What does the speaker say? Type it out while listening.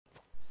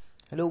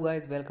Hello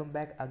guys, welcome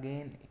back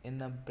again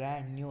in a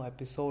brand new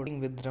episode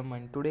with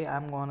Raman. Today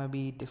I'm gonna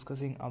be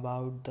discussing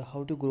about the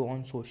how to grow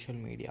on social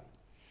media,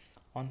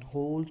 on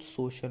whole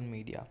social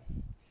media.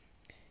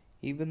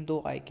 Even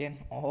though I can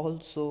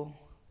also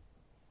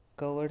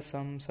cover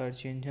some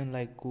search engine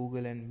like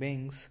Google and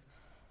Bing's,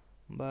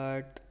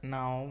 but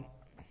now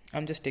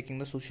I'm just taking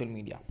the social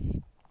media.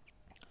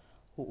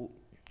 Oh,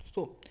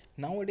 So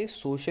nowadays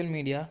social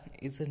media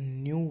is a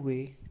new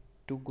way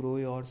to grow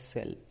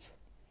yourself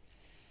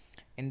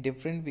in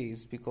different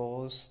ways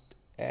because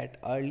at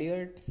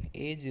earlier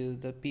ages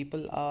the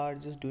people are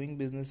just doing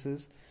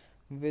businesses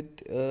with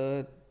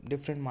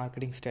different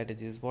marketing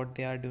strategies. What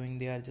they are doing,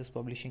 they are just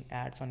publishing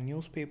ads on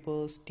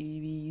newspapers,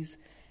 tvs,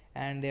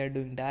 and they are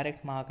doing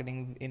direct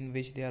marketing in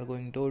which they are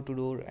going door to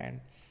door and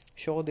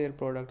show their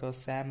product or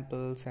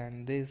samples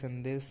and this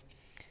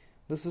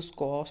is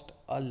cost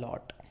a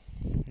lot.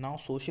 Now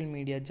social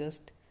media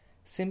just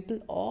simple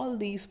all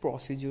these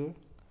procedure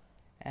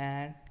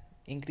and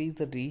increase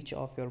the reach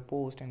of your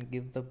post and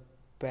give the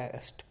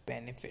best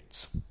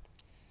benefits.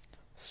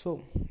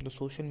 So the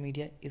social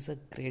media is a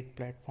great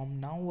platform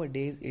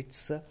nowadays. You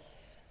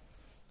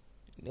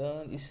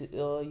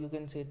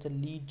can say it's a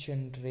lead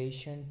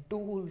generation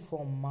tool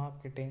for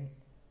marketing,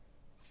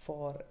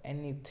 for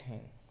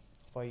anything,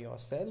 for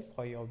yourself,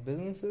 for your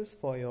businesses,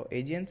 for your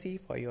agency,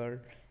 for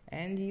your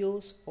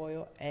ngos, for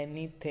your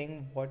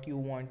anything what you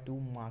want to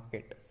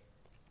market.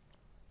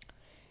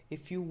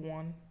 If you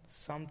want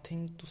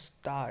something to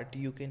start,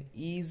 you can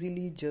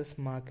easily just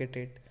market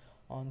it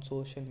on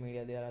social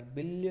media. There are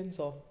billions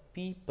of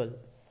people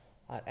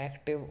are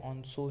active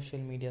on social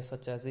media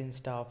such as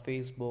Insta,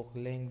 Facebook,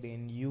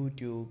 LinkedIn,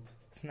 YouTube,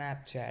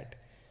 Snapchat.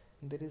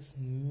 There is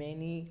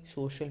many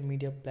social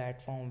media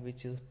platform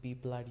which is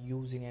people are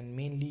using, and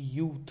mainly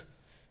youth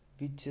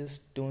which is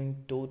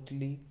doing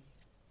totally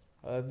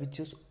which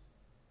is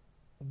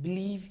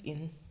believe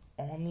in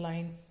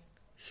online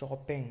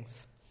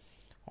shoppings,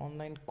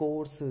 online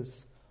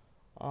courses,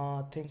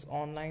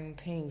 online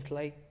things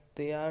like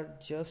they are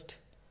just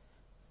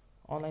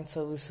online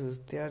services.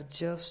 They are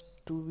just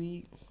to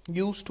be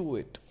used to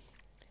it.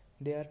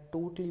 They are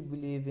totally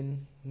believe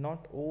in.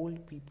 Not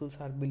old peoples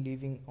are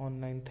believing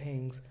online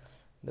things.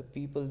 The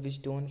people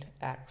which don't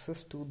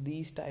access to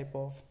these type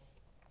of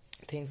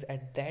things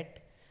at that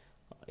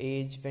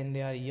age when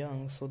they are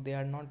young, so they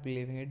are not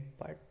believing it.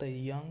 But the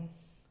young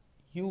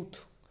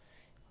youth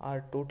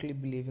are totally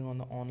believing on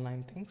the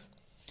online things.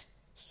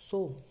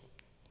 So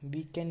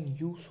we can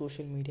use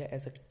social media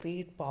as a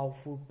great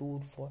powerful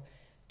tool for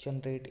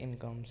generate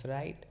incomes,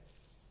 right?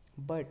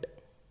 But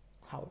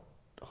how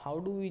how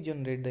do we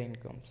generate the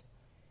incomes?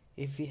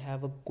 If we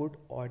have a good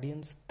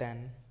audience,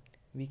 then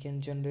we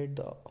can generate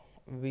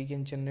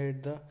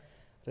the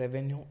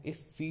revenue.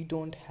 If we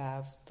don't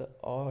have the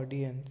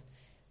audience,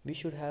 we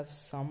should have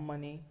some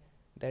money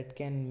that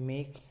can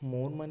make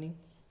more money,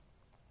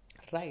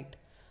 right?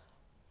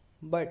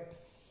 But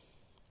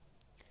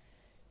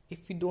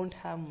if we don't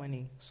have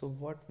money, so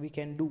what we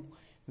can do,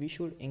 we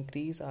should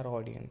increase our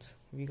audience.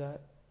 We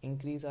got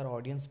increase our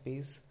audience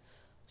base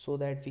so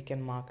that we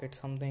can market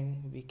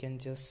something, we can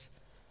just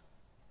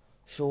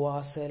show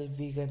ourselves,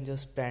 we can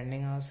just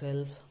branding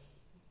ourselves.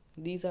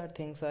 These are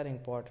things are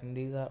important.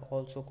 These are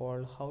also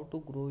called how to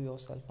grow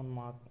yourself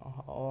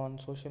on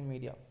social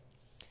media.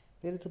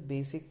 There is a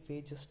basic way,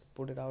 just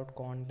put it out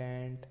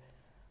content,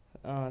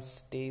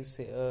 stay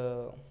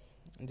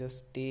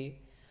just stay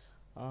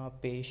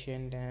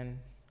patient and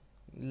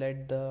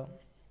let the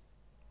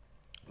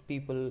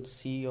people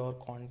see your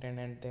content,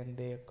 and then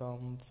they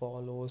come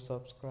follow,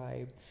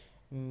 subscribe,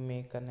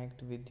 may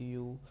connect with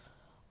you.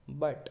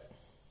 But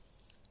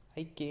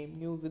I came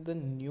you with a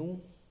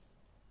new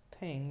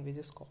thing which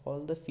is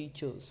called the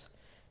features.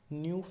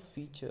 New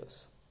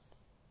features.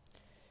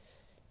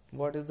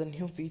 What is the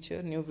new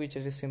feature? New feature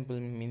is simple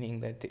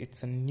meaning that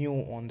it's a new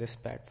on this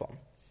platform.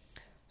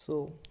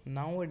 So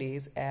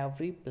nowadays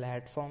every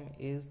platform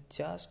is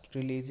just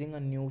releasing a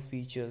new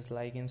features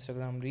like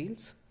Instagram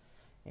Reels.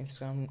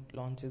 Instagram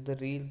launches the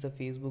Reels, the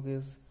Facebook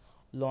is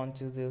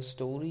launches their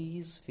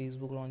stories,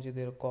 Facebook launches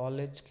their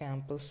college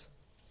campus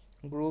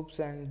groups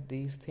and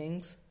these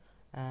things.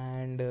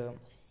 And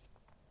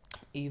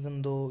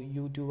even though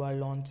YouTube are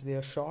launched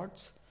their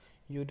shorts,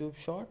 YouTube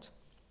shorts.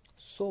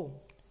 So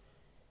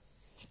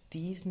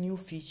these new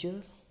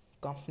features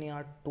company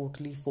are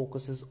totally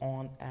focuses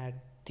on at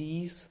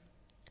these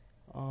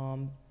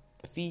um,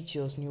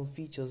 features, new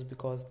features,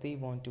 because they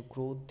want to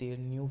grow their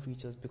new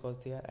features because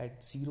they are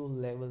at zero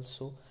level.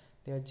 So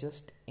they are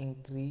just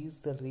increase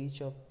the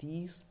reach of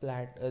these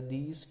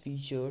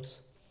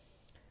features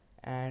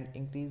and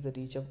increase the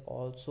reach of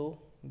also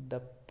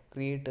the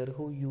creator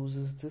who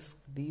uses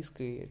these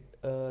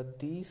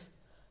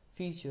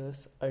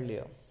features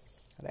earlier,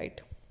 right?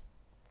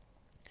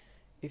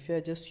 If you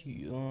are just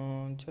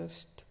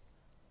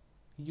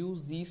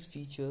use these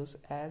features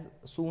as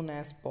soon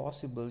as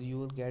possible, you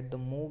will get the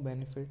more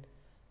benefit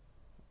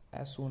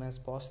as soon as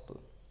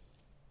possible.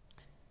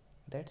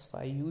 That's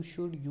why you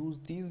should use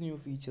these new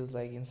features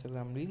like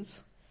Instagram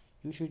Reels.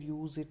 You should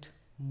use it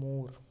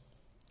more.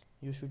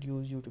 You should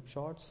use YouTube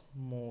Shorts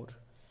more.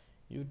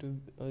 You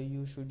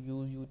should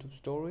use YouTube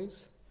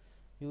Stories.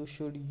 You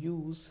should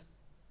use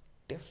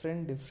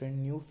different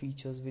new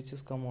features which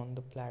has come on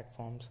the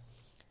platforms.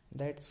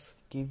 That's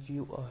give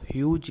you a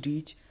huge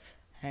reach,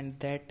 and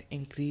that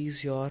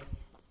increase your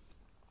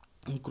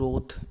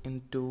growth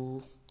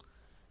into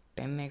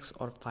 10x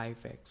or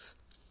 5x.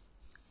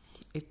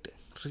 It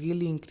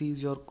really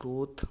increase your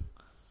growth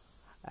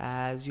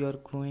as you are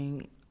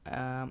growing.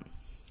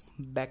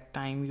 Back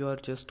time you are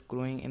just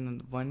growing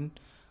in 1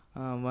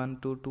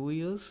 to 2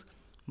 years,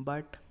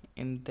 but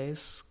in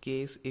this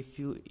case if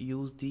you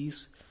use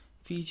these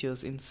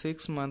features in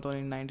 6 months or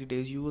in 90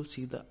 days, you will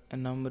see the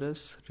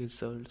enormous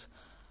results.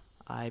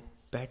 I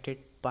bet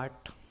it.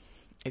 But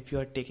if you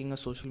are taking a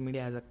social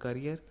media as a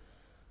career,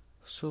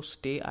 so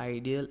stay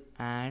ideal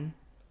and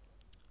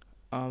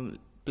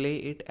play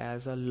it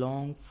as a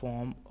long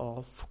form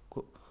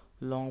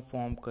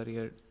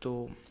career.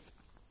 So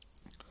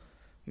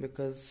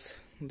because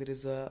there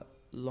is a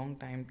long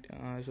time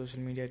social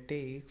media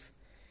takes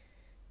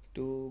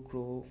to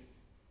grow,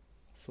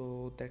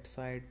 so that's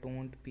why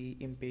don't be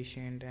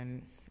impatient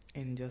and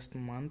in just a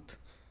month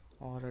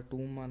or a 2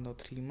 month or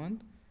 3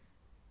 month,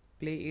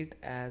 play it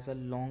as a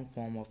long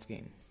form of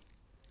game.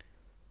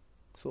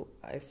 So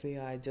if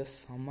I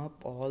just sum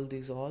up all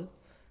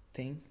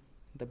thing,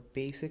 the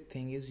basic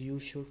thing is you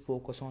should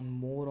focus on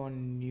more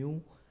on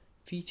new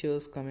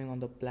features coming on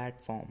the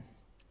platform,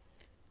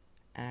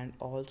 and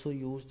also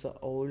use the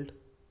old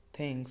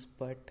things,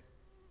 but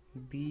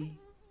be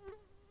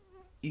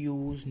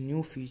use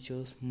new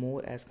features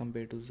more as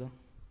compared to the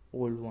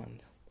old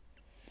ones.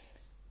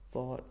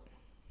 For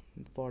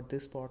for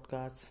this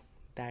podcast,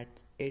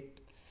 that's it.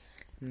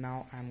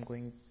 Now I'm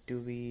going to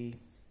be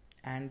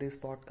end this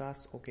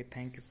podcast. Okay,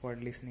 thank you for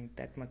listening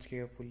that much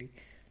carefully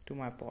to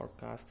my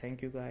podcast.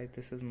 Thank you guys.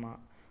 This is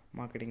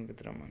Marketing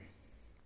with Raman.